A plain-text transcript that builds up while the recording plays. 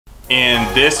In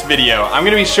this video, I'm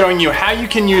going to be showing you how you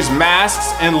can use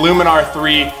masks in Luminar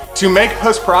 3 to make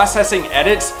post-processing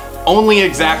edits only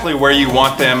exactly where you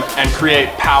want them and create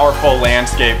powerful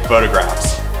landscape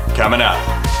photographs. Coming up.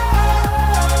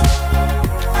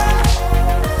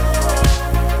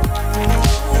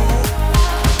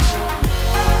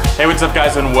 Hey, what's up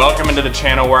guys, and welcome into the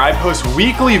channel where I post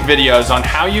weekly videos on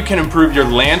how you can improve your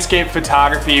landscape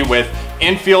photography with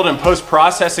in-field and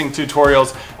post-processing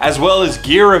tutorials, as well as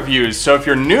gear reviews. So if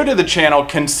you're new to the channel,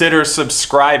 consider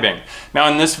subscribing. Now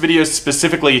in this video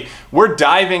specifically, we're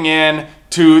diving in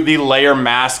to the layer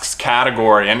masks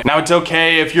category. And now it's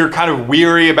okay if you're kind of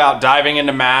weary about diving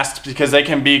into masks because they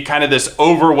can be kind of this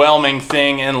overwhelming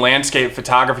thing in landscape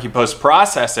photography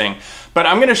post-processing. But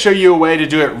I'm gonna show you a way to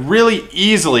do it really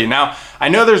easily. Now, I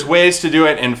know there's ways to do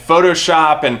it in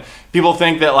Photoshop, and people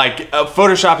think that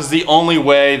Photoshop is the only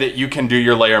way that you can do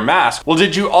your layer mask. Well,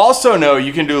 did you also know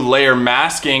you can do layer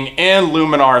masking in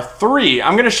Luminar 3?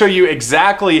 I'm gonna show you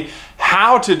exactly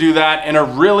how to do that in a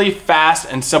really fast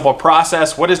and simple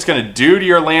process, what it's gonna do to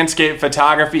your landscape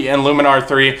photography in Luminar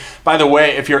 3. By the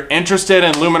way, if you're interested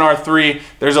in Luminar 3,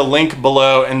 there's a link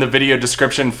below in the video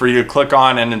description for you to click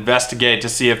on and investigate to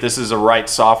see if this is the right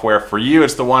software for you.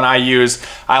 It's the one I use.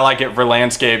 I like it for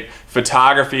landscape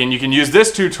photography, and you can use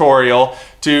this tutorial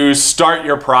to start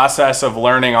your process of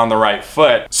learning on the right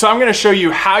foot. So I'm gonna show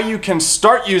you how you can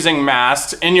start using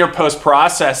masks in your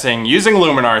post-processing using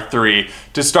Luminar 3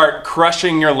 to start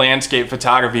crushing your landscape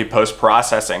photography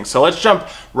post-processing. So let's jump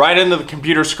right into the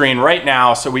computer screen right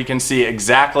now so we can see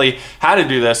exactly how to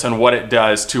do this and what it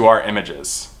does to our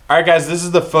images. All right guys, this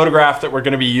is the photograph that we're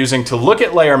gonna be using to look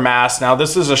at layer masks. Now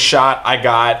this is a shot I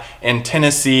got in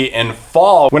Tennessee in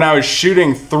fall when I was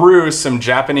shooting through some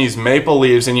Japanese maple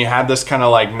leaves, and you had this kind of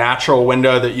like natural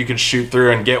window that you could shoot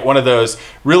through and get one of those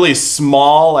really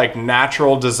small, like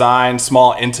natural design,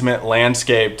 small intimate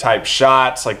landscape type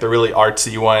shots, like the really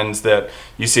artsy ones that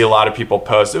you see a lot of people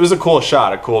post. It was a cool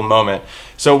shot, a cool moment.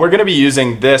 So we're gonna be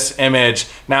using this image.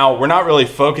 Now we're not really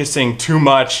focusing too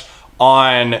much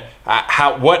on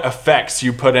what effects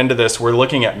you put into this. We're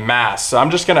looking at masks. So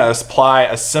I'm just gonna apply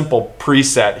a simple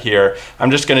preset here. I'm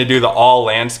just gonna do the all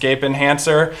landscape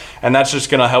enhancer, and that's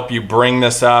just gonna help you bring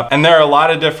this up. And there are a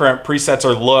lot of different presets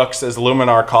or looks, as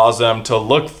Luminar calls them, to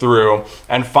look through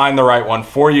and find the right one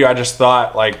for you. I just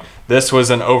thought this was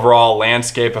an overall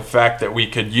landscape effect that we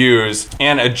could use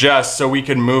and adjust so we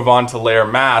could move on to layer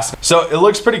mask. So it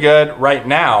looks pretty good right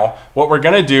now. What we're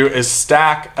gonna do is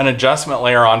stack an adjustment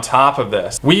layer on top of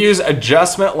this. We use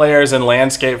adjustment layers in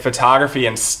landscape photography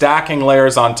and stacking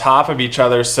layers on top of each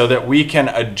other so that we can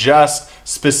adjust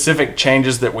specific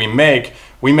changes that we make.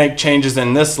 We make changes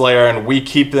in this layer and we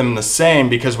keep them the same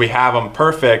because we have them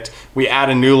perfect. We add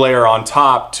a new layer on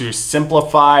top to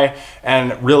simplify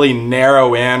and really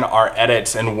narrow in our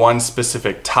edits in one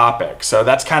specific topic. So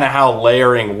that's kind of how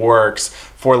layering works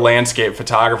for landscape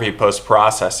photography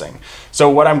post-processing. So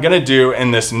what I'm gonna do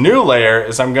in this new layer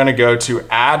is I'm gonna go to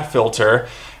Add Filter,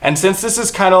 and since this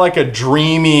is kind of like a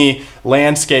dreamy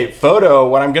landscape photo,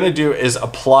 what I'm gonna do is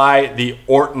apply the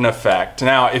Orton effect.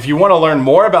 Now, if you wanna learn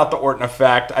more about the Orton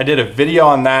effect, I did a video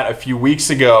on that a few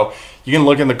weeks ago. You can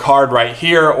look in the card right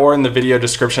here or in the video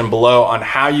description below on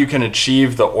how you can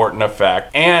achieve the Orton effect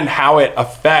and how it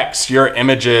affects your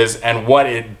images and what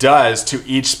it does to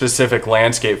each specific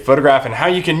landscape photograph and how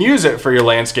you can use it for your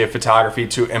landscape photography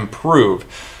to improve.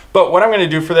 But what I'm gonna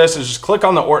do for this is just click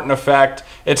on the Orton effect.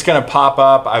 It's gonna pop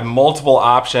up. I have multiple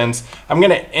options. I'm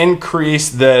gonna increase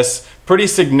this pretty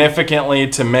significantly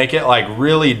to make it like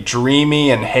really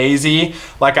dreamy and hazy,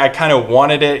 like I kind of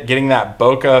wanted it, getting that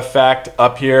bokeh effect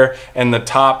up here in the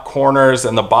top corners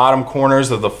and the bottom corners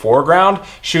of the foreground,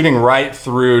 shooting right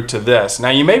through to this. Now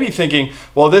you may be thinking,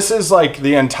 well, this is like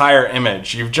the entire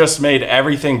image. You've just made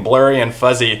everything blurry and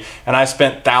fuzzy, and I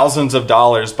spent thousands of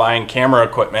dollars buying camera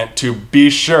equipment to be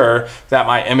sure that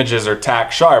my images are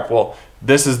tack sharp. Well,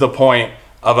 this is the point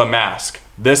of a mask.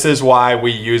 This is why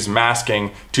we use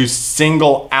masking, to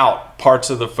single out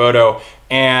parts of the photo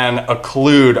and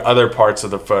occlude other parts of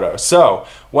the photo. So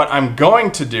what I'm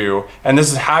going to do, and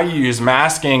this is how you use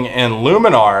masking in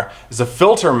Luminar, is a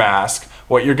filter mask.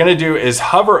 What you're gonna do is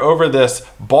hover over this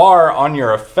bar on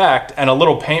your effect, and a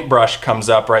little paintbrush comes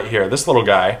up right here, this little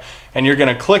guy, and you're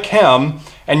gonna click him,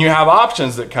 and you have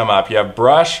options that come up. You have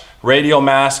brush, radial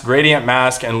mask, gradient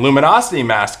mask, and luminosity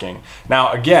masking.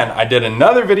 Now again, I did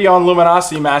another video on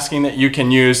luminosity masking that you can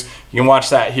use. You can watch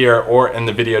that here or in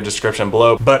the video description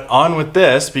below. But on with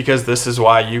this, because this is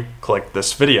why you clicked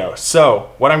this video.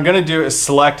 So what I'm gonna do is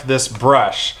select this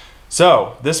brush.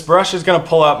 So this brush is gonna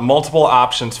pull up multiple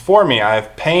options for me. I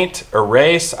have paint,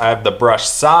 erase, I have the brush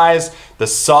size, the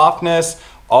softness.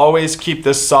 Always keep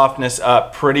this softness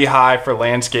up pretty high for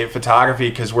landscape photography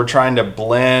because we're trying to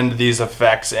blend these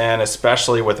effects in,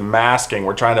 especially with masking.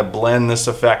 We're trying to blend this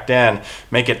effect in,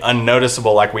 make it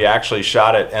unnoticeable like we actually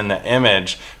shot it in the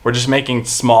image. We're just making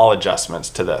small adjustments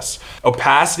to this.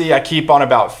 Opacity, I keep on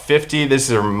about 50. These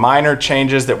are minor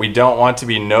changes that we don't want to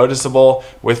be noticeable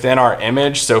within our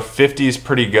image, so 50 is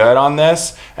pretty good on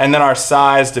this. And then our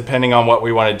size, depending on what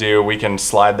we want to do, we can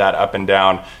slide that up and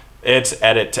down. It's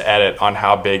edit to edit on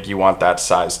how big you want that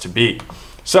size to be.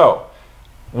 So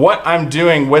what I'm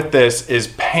doing with this is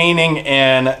painting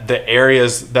in the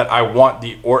areas that I want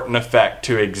the Orton effect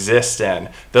to exist in.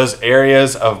 Those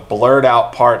areas of blurred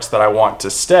out parts that I want to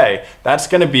stay. That's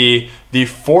gonna be the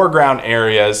foreground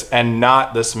areas and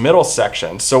not this middle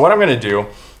section. So what I'm gonna do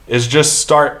is just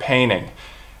start painting.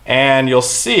 And you'll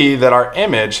see that our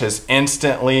image has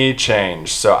instantly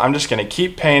changed. So I'm just gonna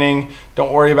keep painting.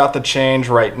 Don't worry about the change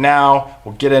right now.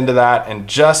 We'll get into that in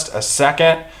just a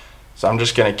second. So I'm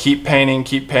just gonna keep painting,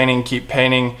 keep painting, keep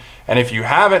painting. And if you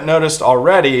haven't noticed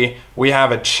already, we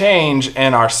have a change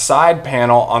in our side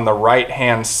panel on the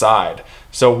right-hand side.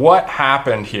 So what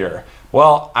happened here?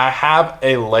 Well, I have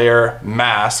a layer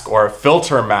mask, or a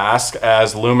filter mask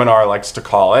as Luminar likes to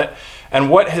call it. And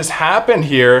what has happened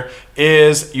here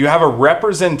is you have a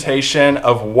representation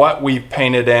of what we've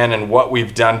painted in and what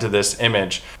we've done to this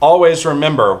image. Always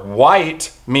remember,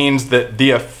 white means that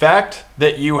the effect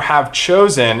that you have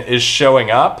chosen is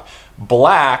showing up.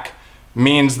 Black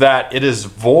means that it is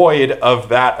void of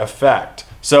that effect.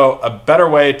 So a better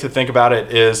way to think about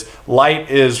it is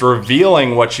light is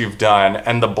revealing what you've done,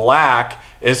 and the black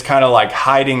is kind of like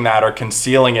hiding that or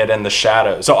concealing it in the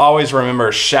shadows. So always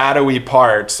remember, shadowy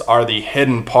parts are the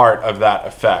hidden part of that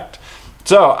effect.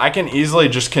 So I can easily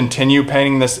just continue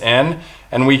painting this in,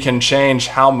 and we can change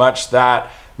how much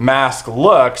that mask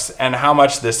looks and how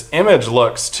much this image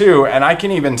looks too. And I can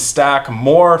even stack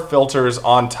more filters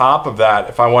on top of that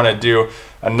if I want to do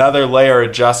another layer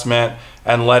adjustment.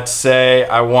 And let's say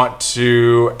I want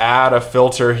to add a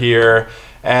filter here,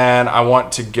 and I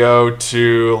want to go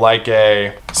to like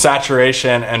a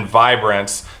saturation and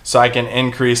vibrance, so I can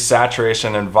increase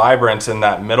saturation and vibrance in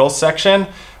that middle section.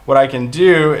 What I can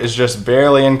do is just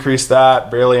barely increase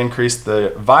that, barely increase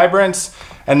the vibrance,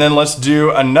 and then let's do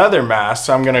another mask.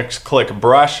 So I'm gonna click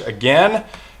brush again,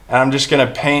 and I'm just gonna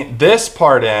paint this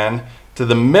part in to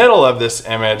the middle of this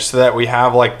image so that we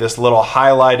have like this little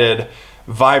highlighted,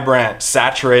 vibrant,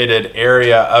 saturated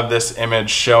area of this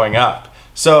image showing up.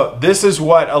 So this is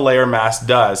what a layer mask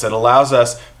does. It allows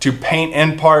us to paint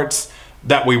in parts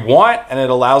that we want, and it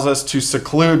allows us to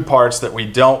seclude parts that we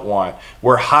don't want.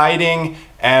 We're hiding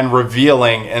and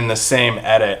revealing in the same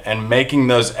edit and making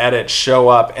those edits show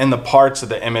up in the parts of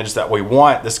the image that we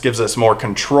want. This gives us more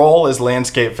control as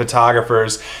landscape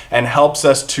photographers and helps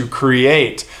us to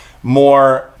create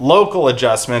more local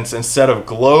adjustments instead of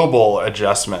global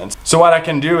adjustments. So what I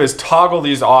can do is toggle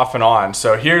these off and on.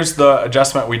 So here's the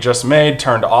adjustment we just made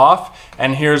turned off,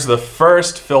 and here's the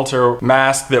first filter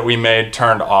mask that we made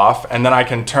turned off, and then I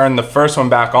can turn the first one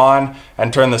back on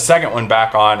and turn the second one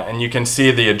back on, and you can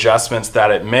see the adjustments that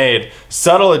it made.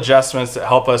 Subtle adjustments that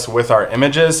help us with our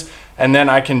images. And then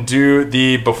I can do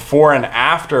the before and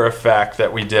after effect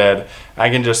that we did.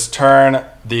 I can just turn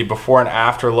the before and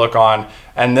after look on,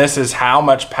 and this is how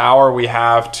much power we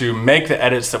have to make the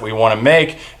edits that we want to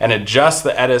make and adjust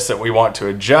the edits that we want to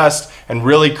adjust and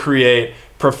really create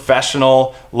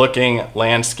professional looking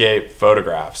landscape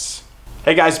photographs.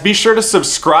 Hey guys, be sure to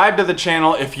subscribe to the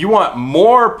channel if you want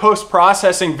more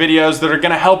post-processing videos that are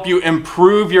going to help you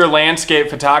improve your landscape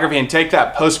photography and take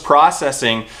that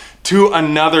post-processing to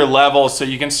another level so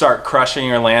you can start crushing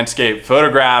your landscape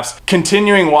photographs.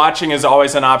 Continuing watching is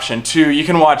always an option too. You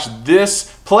can watch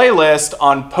this playlist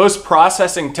on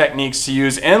post-processing techniques to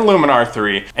use in Luminar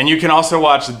 3, and you can also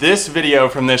watch this video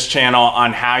from this channel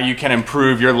on how you can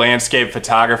improve your landscape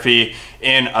photography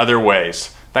in other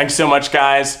ways. Thanks so much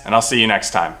guys, and I'll see you next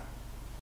time.